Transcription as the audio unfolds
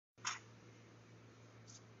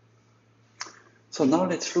So now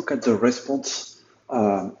let's look at the response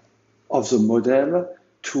of the model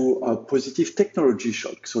to a positive technology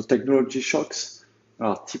shock. So technology shocks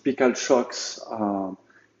are typical shocks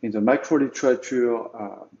in the macro literature,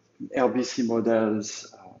 RBC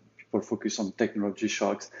models. People focus on technology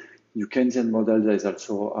shocks. Keynesian model, there is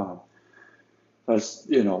also,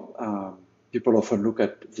 people often look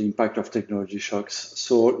at the impact of technology shocks.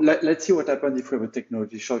 So let's see what happens if we have a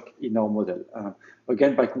technology shock in our model,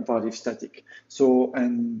 again, by comparative static. So,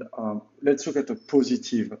 let's look at a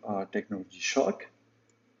positive technology shock.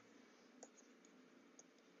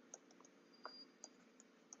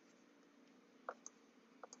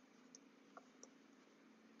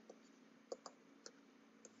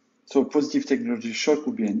 So positive technology shock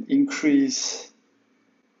would be an increase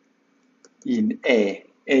in A.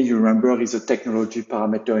 A, you remember, is a technology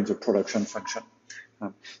parameter in the production function.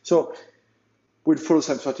 So we'll follow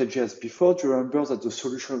some strategy as before. Do you remember that the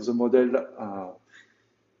solution of the model,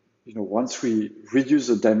 once we reduce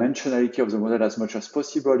the dimensionality of the model as much as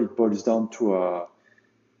possible, it boils down to a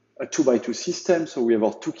 2x2 system. So we have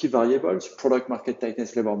our two key variables, product market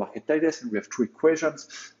tightness, labor market tightness, and we have two equations.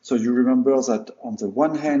 So you remember that on the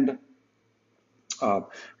one hand,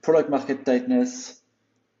 product market tightness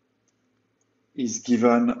is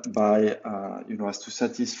given by, has to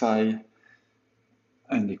satisfy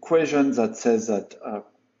an equation that says that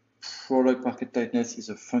product market tightness is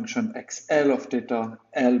a function XL of theta,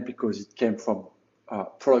 L because it came from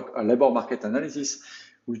labor market analysis,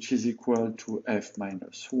 which is equal to F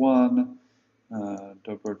minus 1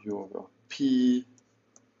 W over P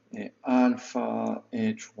A alpha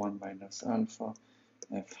H1 minus alpha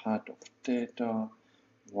F hat of theta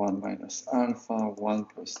 1 minus alpha 1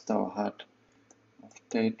 plus tau hat of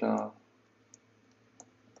theta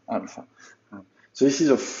alpha. So this is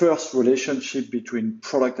a first relationship between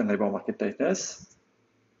product and labor market tightness.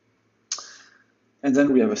 And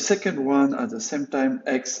then we have a second one at the same time.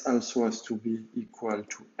 X also has to be equal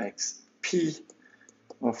to XP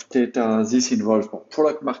of theta. This involves more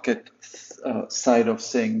product market side of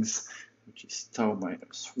things, which is tau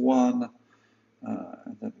minus 1.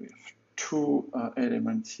 And then we have two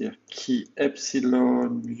elements here, key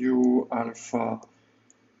epsilon, mu alpha,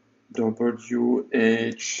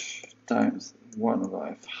 WH times 1 over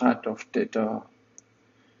F hat of theta,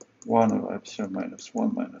 1 over epsilon minus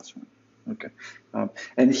 1 minus 1. Okay.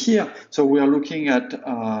 And here, so we are looking at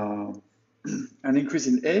an increase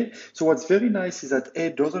in A. So what's very nice is that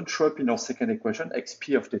A doesn't show up in our second equation,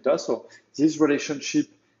 XP of theta. So this relationship,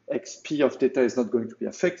 XP of theta, is not going to be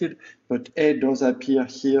affected, but A does appear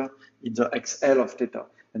here in the XL of theta.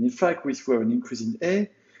 And in fact, we have an increase in A,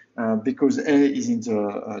 because A is in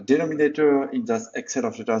the denominator in that XL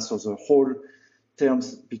of theta, so the whole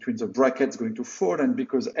terms between the brackets going to fall, and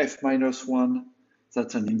because F minus 1,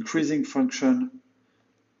 that's an increasing function,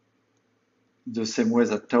 the same way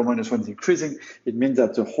that tau minus 1 is increasing, it means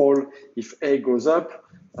that the whole, if A goes up,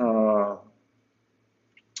 the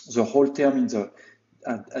whole term in the,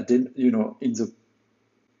 in the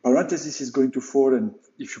parenthesis is going to fall, and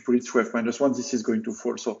if you put it through F minus 1, this is going to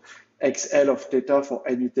fall. So XL of theta for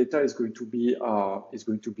any theta is going to be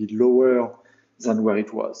lower than where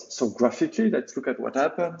it was. So graphically, let's look at what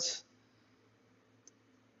happens.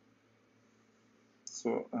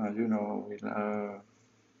 So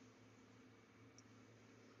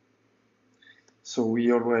so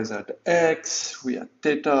we always had X, we had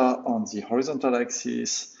theta on the horizontal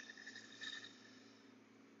axis.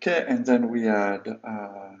 Okay, and then we had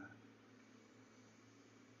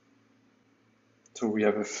so we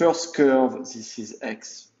have a first curve. This is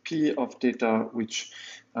XP of theta, which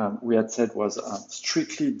we had said was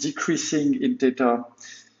strictly decreasing in theta.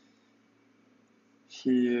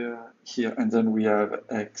 Here, and then we have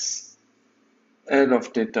XL of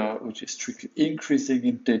theta, which is strictly increasing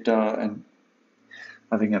in theta, and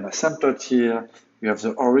having an asymptote here. We have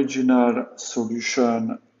the original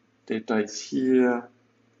solution, theta is here,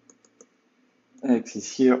 X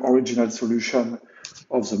is here, original solution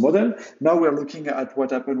of the model. Now we're looking at what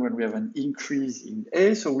happened when we have an increase in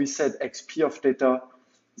A. So we said XP of theta,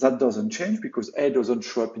 that doesn't change because A doesn't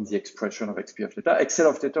show up in the expression of XP of theta. XL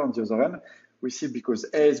of theta, on the other hand, we see because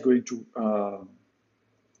A is going to,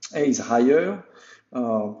 A is higher,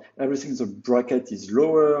 everything in the bracket is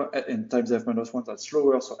lower, and times F minus 1, that's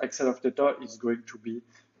lower, so XL of theta is going to be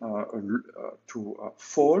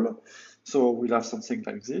fall. So we'll have something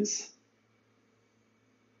like this.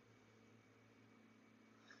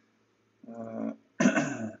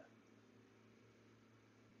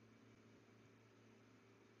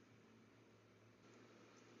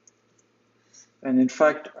 And in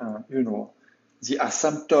fact, the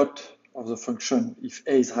asymptote of the function. If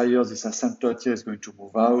A is higher, this asymptote here is going to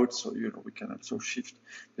move out. So, we can also shift.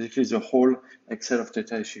 Basically, the whole XL of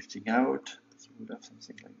theta is shifting out. So we'll have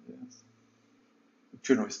something like this.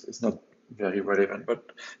 But, it's not very relevant.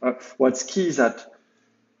 But what's key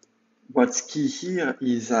here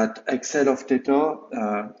is that XL of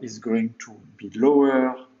theta is going to be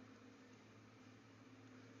lower.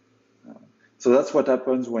 So that's what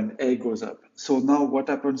happens when A goes up. So now what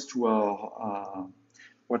happens to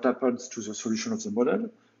the solution of the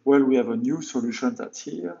model? Well, we have a new solution that's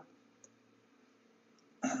here.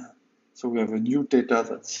 So we have a new theta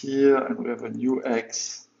that's here, and we have a new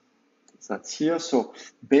X that's here. So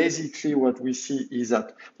basically what we see is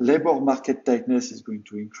that labor market tightness is going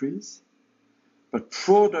to increase, but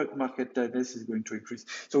product market tightness is going to increase.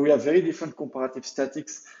 So we have very different comparative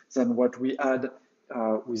statics than what we had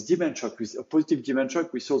with demand shock. With a positive demand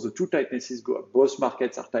shock, we saw the two tightnesses go up. Both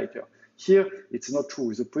markets are tighter. Here, it's not true.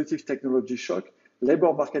 With a positive technology shock,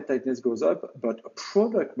 labor market tightness goes up, but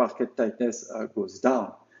product market tightness goes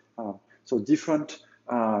down. So different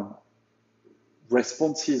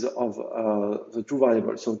responses of the two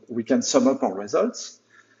variables. So we can sum up our results.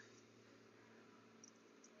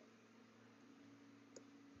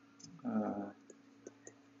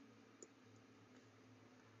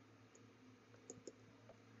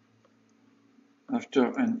 After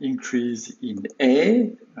an increase in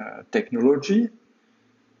A, technology,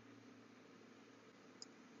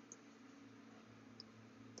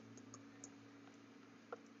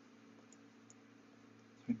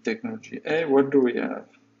 A, what do we have?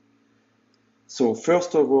 So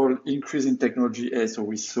first of all, increase in technology A, so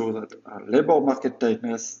we saw that labor market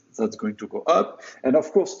tightness, that's going to go up. And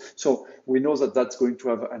of course, so we know that that's going to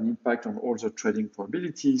have an impact on all the trading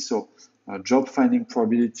probabilities. So job finding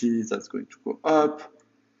probabilities, that's going to go up.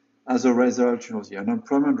 As a result, the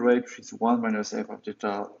unemployment rate, which is 1 minus f of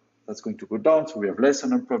theta, that's going to go down. So we have less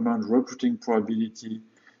unemployment. Recruiting probability,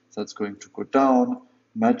 that's going to go down.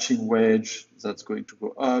 Matching wage, that's going to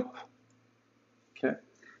go up. Okay.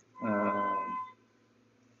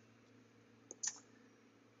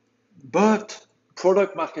 But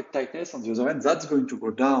product market tightness, on the other hand, that's going to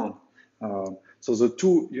go down. So the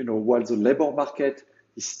two, while the labor market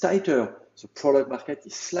is tighter, the product market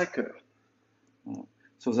is slacker.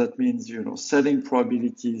 So that means, selling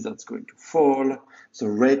probability, that's going to fall. The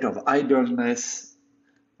rate of idleness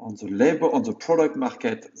on the product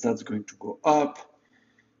market, that's going to go up.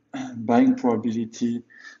 Buying probability,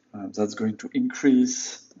 that's going to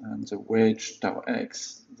increase. And the wage, tau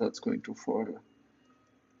x, that's going to fall.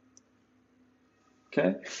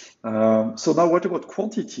 Okay. So now what about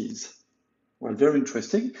quantities? Well, very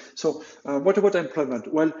interesting. So what about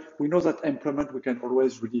employment? Well, we know that employment, we can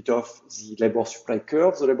always read it off the labor supply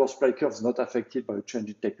curve. The labor supply curve is not affected by a change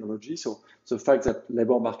in technology. So the fact that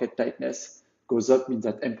labor market tightness goes up means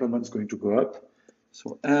that employment is going to go up.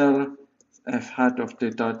 So L, f hat of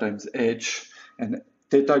theta times H, and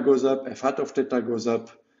theta goes up, f hat of theta goes up,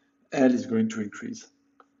 L is going to increase.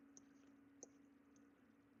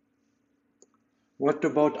 What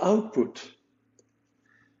about output?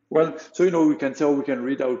 Well, so we can say we can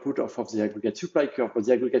read output off of the aggregate supply curve, but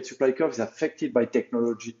the aggregate supply curve is affected by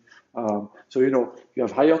technology. So you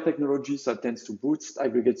have higher technologies that tends to boost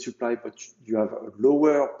aggregate supply, but you have a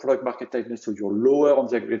lower product market tightness, so you're lower on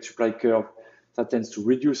the aggregate supply curve. That tends to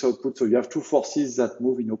reduce output. So you have two forces that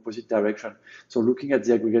move in opposite direction. So looking at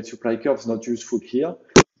the aggregate supply curve is not useful here.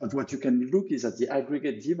 But what you can look is at the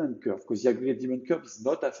aggregate demand curve, because the aggregate demand curve is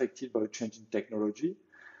not affected by a change in technology.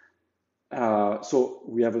 So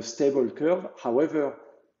we have a stable curve. However,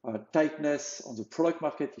 tightness on the product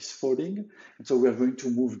market is falling. And so we are going to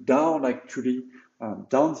move down, actually,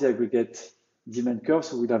 down the aggregate demand curve.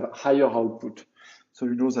 So we'll have higher output. So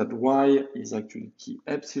you know that Y is actually key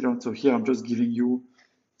epsilon. So here I'm just giving you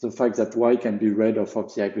the fact that Y can be read off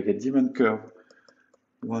of the aggregate demand curve.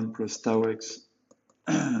 1 plus tau x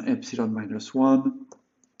epsilon minus 1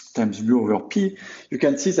 times mu over P. You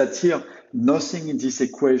can see that here, nothing in this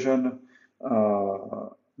equation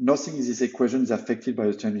is affected by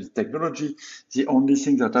the change in technology. The only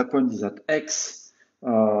thing that happened is that X,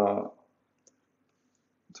 so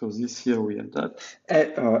this here we had that,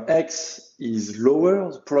 X is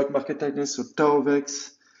lower, the product market tightness, so tau of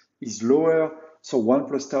X is lower, so 1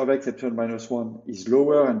 plus tau of X epsilon minus 1 is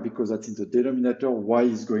lower, and because that's in the denominator, Y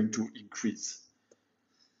is going to increase.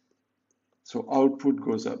 So output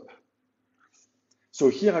goes up. So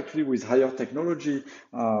here actually with higher technology,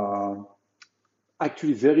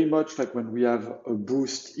 actually very much like when we have a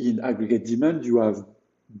boost in aggregate demand, you have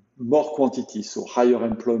more quantity, so higher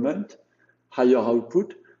employment, higher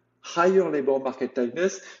output, higher labor market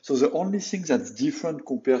tightness. So the only thing that's different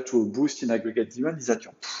compared to a boost in aggregate demand is that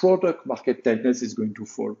your product market tightness is going to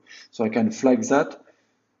fall. So I can flag that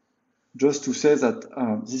just to say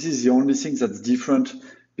that this is the only thing that's different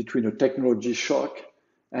between a technology shock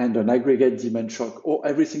and an aggregate demand shock, or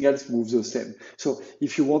everything else moves the same. So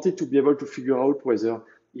if you wanted to be able to figure out whether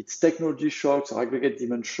it's technology shocks or aggregate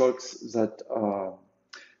demand shocks that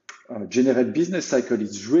generate business cycle,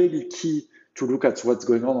 it's really key to look at what's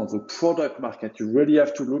going on the product market. You really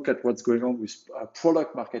have to look at what's going on with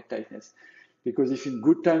product market tightness. Because if in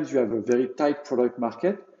good times you have a very tight product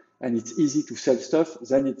market and it's easy to sell stuff,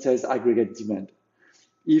 then it says aggregate demand.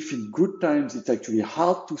 If in good times it's actually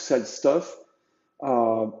hard to sell stuff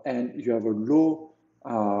and you have a low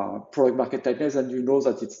product market tightness, and you know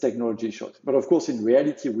that it's technology shocks. But of course, in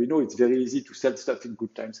reality, we know it's very easy to sell stuff in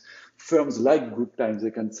good times. Firms like good times,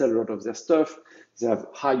 they can sell a lot of their stuff. They have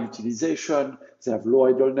high utilization, they have low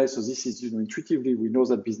idleness. So this is, intuitively, we know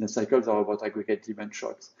that business cycles are about aggregate demand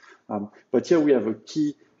shocks. But here we have a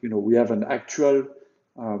key, we have an actual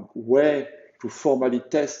way to formally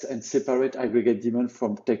test and separate aggregate demand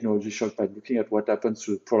from technology shock by looking at what happens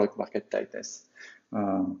to the product market tightness.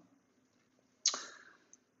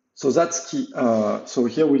 So that's key. So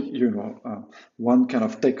here we, one kind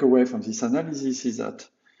of takeaway from this analysis is that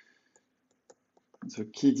the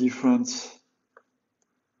key difference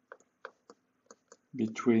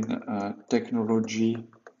between technology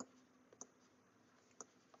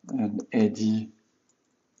and AD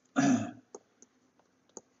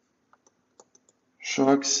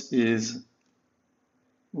shocks is,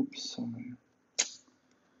 oops, sorry.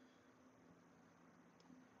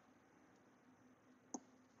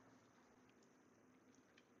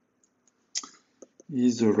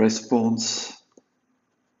 Is the response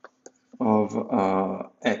of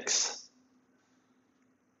X.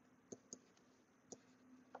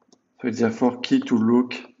 So it's therefore key to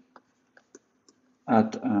look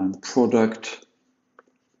at product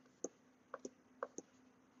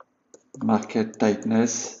market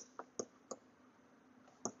tightness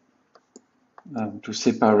to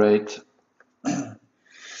separate AD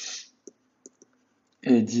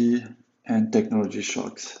and technology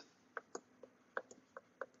shocks.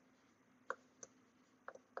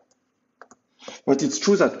 But it's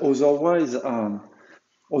true that otherwise,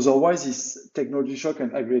 this technology shock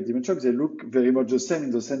and aggregate demand shock, they look very much the same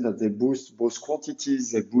in the sense that they boost both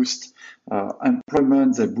quantities, they boost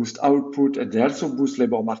employment, they boost output, and they also boost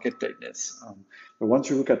labor market tightness. But once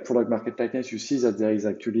you look at product market tightness, you see that there is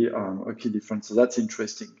actually a key difference. So that's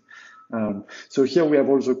interesting. So here we have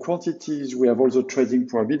all the quantities, we have all the trading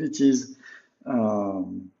probabilities.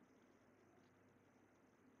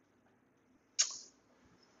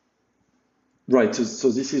 Right,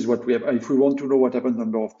 so this is what we have. If we want to know what happened to the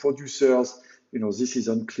number of producers, this is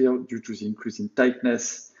unclear due to the increase in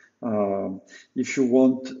tightness. If you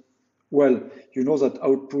want, well, you know that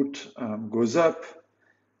output goes up.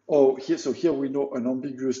 Oh, so here we know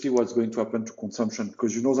unambiguously what's going to happen to consumption,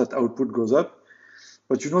 because you know that output goes up,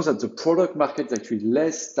 but you know that the product market is actually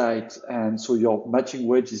less tight, and so your matching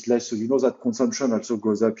wage is less, so you know that consumption also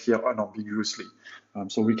goes up here unambiguously.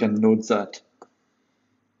 So we can note that.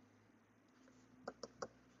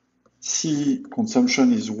 C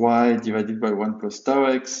consumption is Y divided by 1 plus tau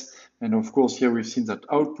X. And of course, here we've seen that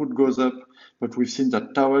output goes up, but we've seen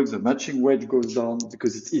that tau X, the matching wage, goes down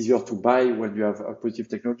because it's easier to buy when you have a positive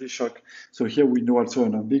technology shock. So here we know also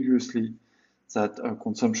unambiguously that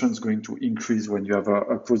consumption is going to increase when you have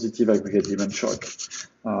a positive aggregate demand shock.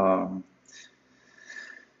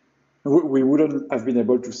 We wouldn't have been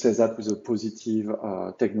able to say that with a positive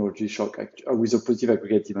technology shock, with a positive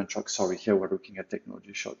aggregate demand shock. Sorry, here we're looking at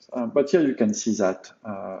technology shocks, but here you can see that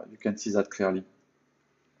clearly.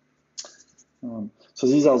 So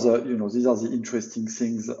these are the interesting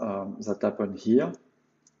things that happen here.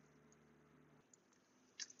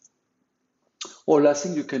 Or last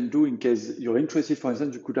thing you can do in case you're interested, for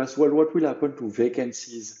instance, you could ask, well, what will happen to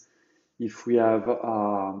vacancies if we have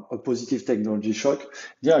a positive technology shock?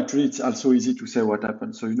 Yeah, actually, it's also easy to say what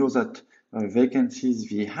happens. So you know that vacancies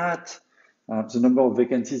V hat, the number of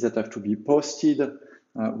vacancies that have to be posted,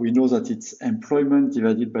 we know that it's employment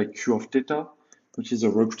divided by Q of theta, which is a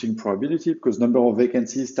recruiting probability, because number of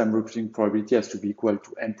vacancies times recruiting probability has to be equal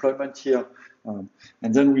to employment here. And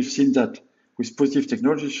then we've seen that with positive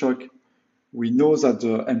technology shock, we know that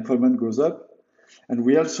the employment goes up, and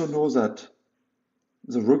we also know that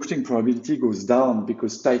the recruiting probability goes down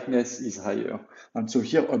because tightness is higher. And so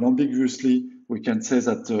here, unambiguously, we can say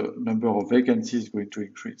that the number of vacancies is going to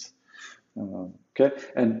increase. Okay,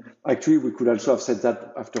 and actually, we could also have said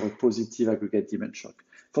that after a positive aggregate demand shock.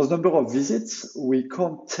 For the number of visits, we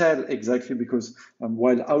can't tell exactly because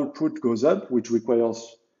while output goes up, which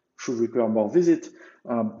should require more visits,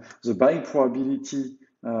 the buying probability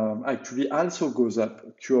actually also goes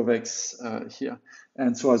up, Q of X here.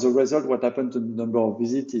 And so as a result, what happened to the number of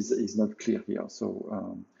visits is not clear here.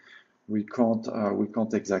 So we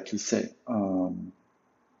can't exactly say.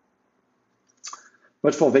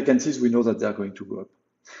 But for vacancies, we know that they're going to go up.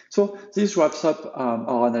 So this wraps up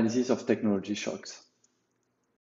our analysis of technology shocks.